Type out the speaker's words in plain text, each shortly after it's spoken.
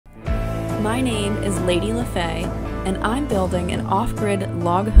My name is Lady LaFay, and I'm building an off-grid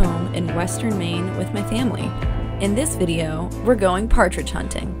log home in western Maine with my family. In this video, we're going partridge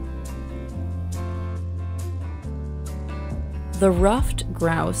hunting. The ruffed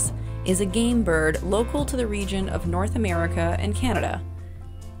grouse is a game bird local to the region of North America and Canada.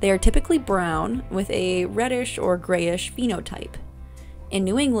 They are typically brown with a reddish or grayish phenotype. In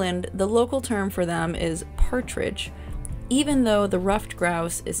New England, the local term for them is partridge, even though the ruffed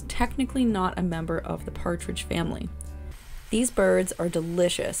grouse is technically not a member of the partridge family. These birds are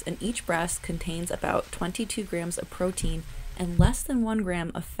delicious, and each breast contains about 22 grams of protein and less than 1 gram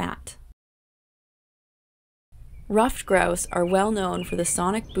of fat. Ruffed grouse are well known for the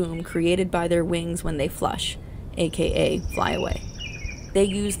sonic boom created by their wings when they flush, aka fly away. They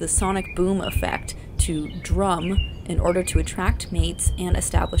use the sonic boom effect to drum in order to attract mates and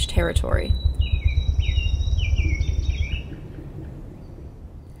establish territory.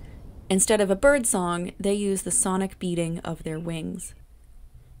 Instead of a bird song, they use the sonic beating of their wings.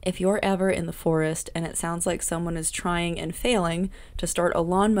 If you're ever in the forest and it sounds like someone is trying and failing to start a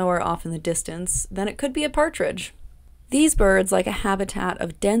lawnmower off in the distance, then it could be a partridge. These birds like a habitat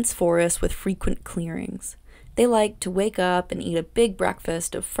of dense forest with frequent clearings. They like to wake up and eat a big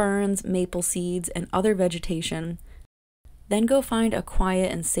breakfast of ferns, maple seeds, and other vegetation, then go find a quiet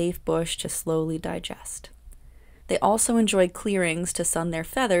and safe bush to slowly digest. They also enjoy clearings to sun their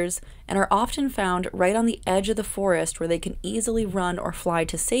feathers and are often found right on the edge of the forest where they can easily run or fly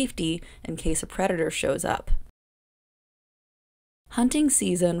to safety in case a predator shows up. Hunting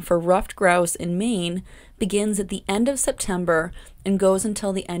season for ruffed grouse in Maine begins at the end of September and goes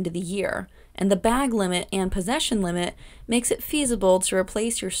until the end of the year, and the bag limit and possession limit makes it feasible to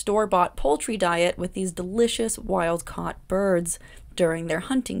replace your store-bought poultry diet with these delicious wild-caught birds during their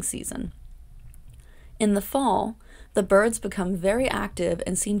hunting season. In the fall, the birds become very active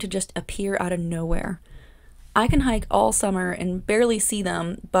and seem to just appear out of nowhere. I can hike all summer and barely see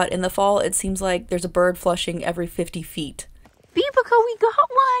them, but in the fall it seems like there's a bird flushing every 50 feet. Beepico, we got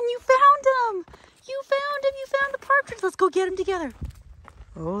one! You found him! You found him! You found the partridge! Let's go get him together.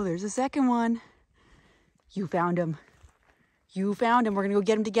 Oh, there's a second one. You found him. You found him. We're gonna go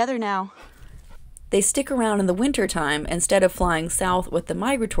get him together now. They stick around in the wintertime instead of flying south with the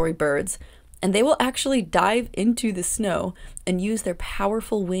migratory birds, and they will actually dive into the snow and use their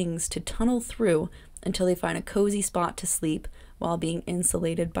powerful wings to tunnel through until they find a cozy spot to sleep while being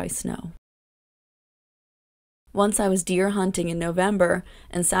insulated by snow. Once I was deer hunting in November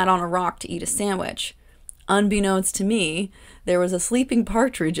and sat on a rock to eat a sandwich. Unbeknownst to me, there was a sleeping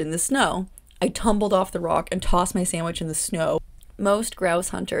partridge in the snow. I tumbled off the rock and tossed my sandwich in the snow. Most grouse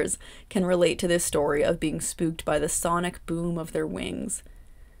hunters can relate to this story of being spooked by the sonic boom of their wings.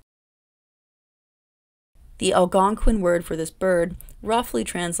 The Algonquin word for this bird roughly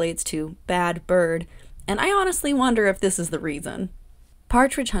translates to bad bird, and I honestly wonder if this is the reason.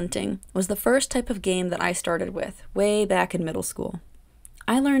 Partridge hunting was the first type of game that I started with way back in middle school.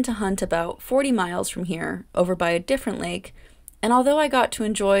 I learned to hunt about 40 miles from here, over by a different lake, and although I got to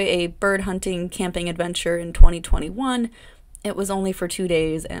enjoy a bird hunting camping adventure in 2021, it was only for 2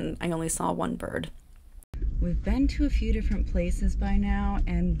 days and I only saw one bird. We've been to a few different places by now,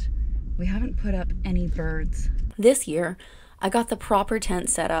 and we haven't put up any birds. This year, I got the proper tent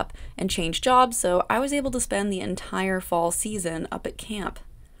set up and changed jobs, so I was able to spend the entire fall season up at camp.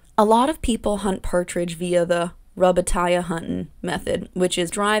 A lot of people hunt partridge via the rub-a-tire hunting method, which is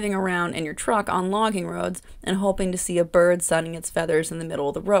driving around in your truck on logging roads and hoping to see a bird sunning its feathers in the middle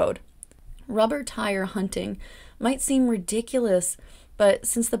of the road. Rubber tire hunting might seem ridiculous, but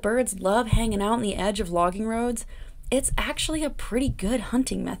since the birds love hanging out on the edge of logging roads, it's actually a pretty good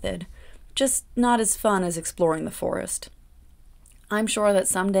hunting method. Just not as fun as exploring the forest. I'm sure that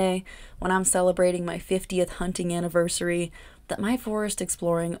someday, when I'm celebrating my 50th hunting anniversary, that my forest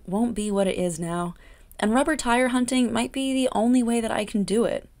exploring won't be what it is now, and rubber tire hunting might be the only way that I can do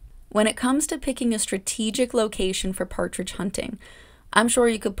it. When it comes to picking a strategic location for partridge hunting, I'm sure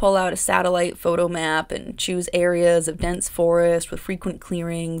you could pull out a satellite photo map and choose areas of dense forest with frequent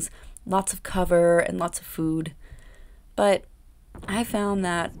clearings, lots of cover, and lots of food. But I found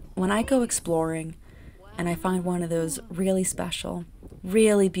that when I go exploring and I find one of those really special,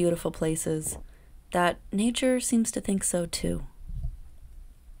 really beautiful places, that nature seems to think so too.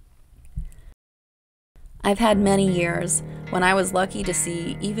 I've had many years when I was lucky to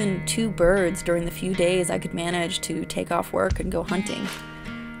see even 2 birds during the few days I could manage to take off work and go hunting.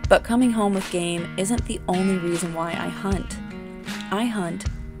 But coming home with game isn't the only reason why I hunt. I hunt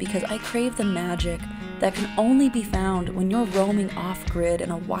because I crave the magic that can only be found when you're roaming off-grid in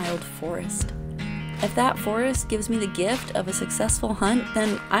a wild forest. If that forest gives me the gift of a successful hunt,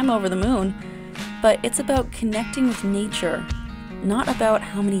 then I'm over the moon. But it's about connecting with nature, not about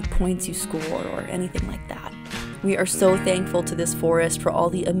how many points you score or anything like that. We are so thankful to this forest for all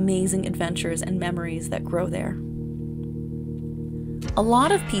the amazing adventures and memories that grow there. A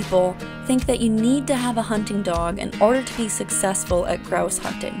lot of people think that you need to have a hunting dog in order to be successful at grouse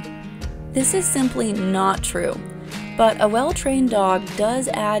hunting. This is simply not true, but a well-trained dog does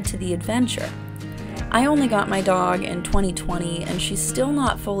add to the adventure. I only got my dog in 2020 and she's still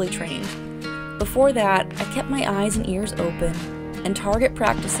not fully trained. Before that, I kept my eyes and ears open, and target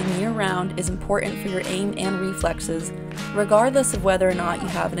practicing year-round is important for your aim and reflexes, regardless of whether or not you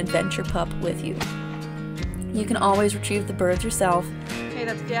have an adventure pup with you. You can always retrieve the birds yourself. Hey,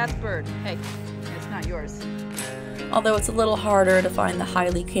 that's Dad's bird. Hey, it's not yours. Although it's a little harder to find the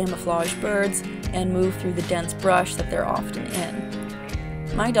highly camouflaged birds and move through the dense brush that they're often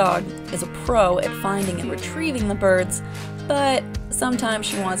in. My dog is a pro at finding and retrieving the birds, but sometimes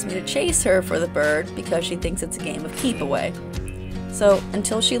she wants me to chase her for the bird because she thinks it's a game of keep away. So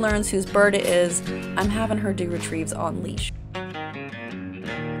until she learns whose bird it is, I'm having her do retrieves on leash.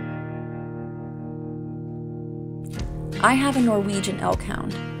 I have a Norwegian elk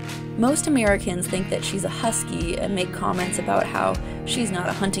hound. Most Americans think that she's a husky and make comments about how she's not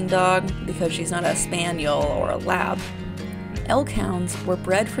a hunting dog because she's not a spaniel or a lab. Elk hounds were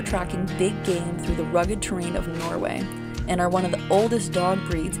bred for tracking big game through the rugged terrain of Norway and are one of the oldest dog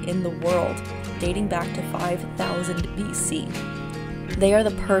breeds in the world, dating back to 5000 BC. They are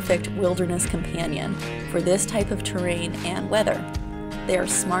the perfect wilderness companion for this type of terrain and weather. They are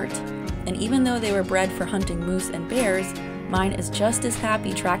smart, and even though they were bred for hunting moose and bears, mine is just as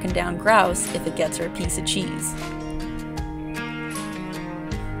happy tracking down grouse if it gets her a piece of cheese.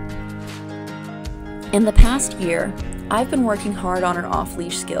 In the past year, I've been working hard on her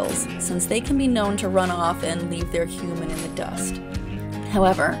off-leash skills, since they can be known to run off and leave their human in the dust.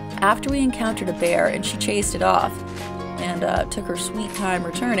 However, after we encountered a bear and she chased it off, and took her sweet time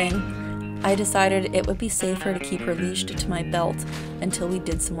returning, I decided it would be safer to keep her leashed to my belt until we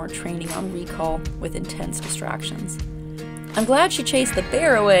did some more training on recall with intense distractions. I'm glad she chased the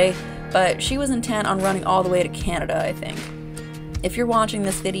bear away, but she was intent on running all the way to Canada, I think. If you're watching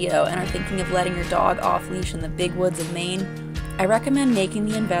this video and are thinking of letting your dog off-leash in the big woods of Maine, I recommend making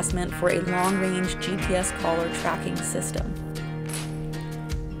the investment for a long-range GPS collar tracking system.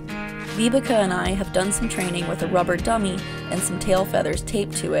 Vibeke and I have done some training with a rubber dummy and some tail feathers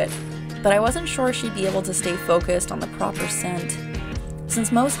taped to it, but I wasn't sure she'd be able to stay focused on the proper scent.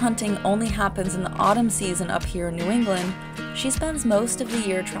 Since most hunting only happens in the autumn season up here in New England, she spends most of the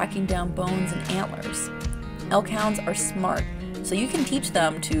year tracking down bones and antlers. Elk hounds are smart, so you can teach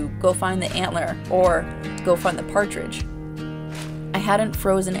them to go find the antler or go find the partridge. I hadn't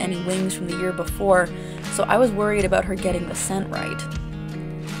frozen any wings from the year before, so I was worried about her getting the scent right.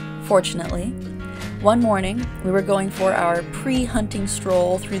 Fortunately, one morning we were going for our pre-hunting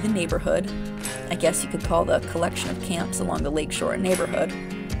stroll through the neighborhood, I guess you could call the collection of camps along the lakeshore neighborhood,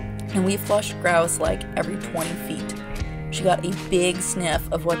 and we flushed grouse like every 20 feet. She got a big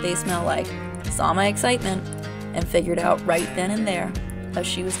sniff of what they smell like, saw my excitement, and figured out right then and there that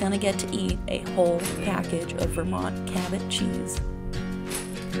she was going to get to eat a whole package of Vermont Cabot cheese.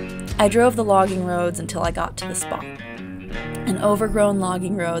 I drove the logging roads until I got to the spot. An overgrown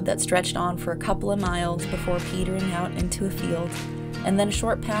logging road that stretched on for a couple of miles before petering out into a field, and then a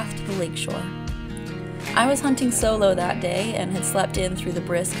short path to the lakeshore. I was hunting solo that day and had slept in through the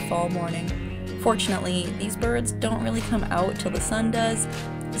brisk fall morning. Fortunately, these birds don't really come out till the sun does,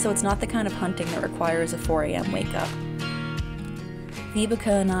 so it's not the kind of hunting that requires a 4 a.m. wake-up. Vibeke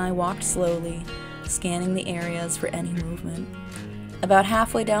and I walked slowly, scanning the areas for any movement. About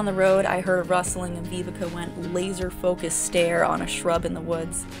halfway down the road, I heard a rustling and Vibeke went laser-focused stare on a shrub in the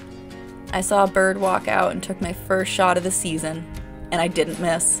woods. I saw a bird walk out and took my first shot of the season, and I didn't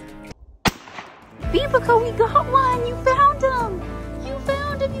miss. Vibeke, we got one! You found him! You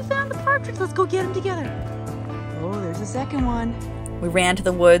found him! You found the partridge! Let's go get him together! Oh, there's a second one. We ran to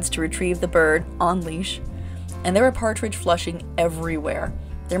the woods to retrieve the bird, on leash, and there were partridge flushing everywhere.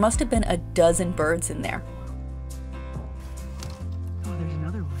 There must have been a dozen birds in there. Oh, there's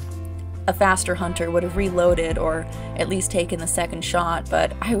another one. A faster hunter would have reloaded or at least taken the second shot,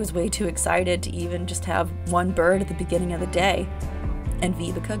 but I was way too excited to even just have one bird at the beginning of the day. And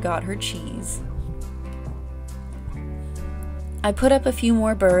Vibeke got her cheese. I put up a few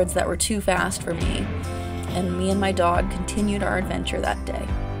more birds that were too fast for me, and me and my dog continued our adventure that day.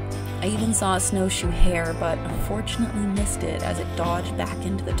 I even saw a snowshoe hare, but unfortunately missed it as it dodged back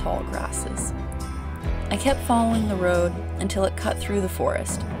into the tall grasses. I kept following the road until it cut through the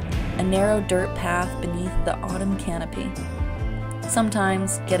forest, a narrow dirt path beneath the autumn canopy.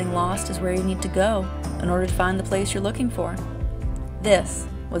 Sometimes getting lost is where you need to go in order to find the place you're looking for. This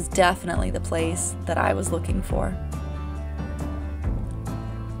was definitely the place that I was looking for.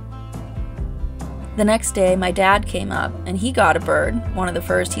 The next day, my dad came up and he got a bird, one of the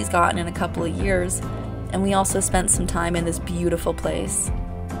first he's gotten in a couple of years, and we also spent some time in this beautiful place.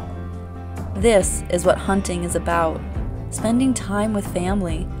 This is what hunting is about: spending time with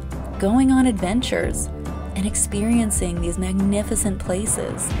family, going on adventures, and experiencing these magnificent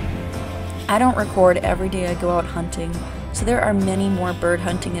places. I don't record every day I go out hunting, so there are many more bird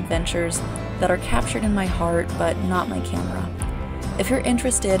hunting adventures that are captured in my heart but not my camera. If you're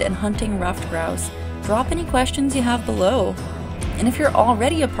interested in hunting ruffed grouse, drop any questions you have below. And if you're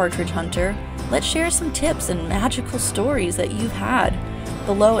already a partridge hunter, let's share some tips and magical stories that you've had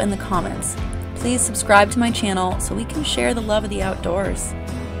below in the comments. Please subscribe to my channel so we can share the love of the outdoors.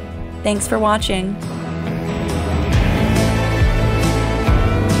 Thanks for watching.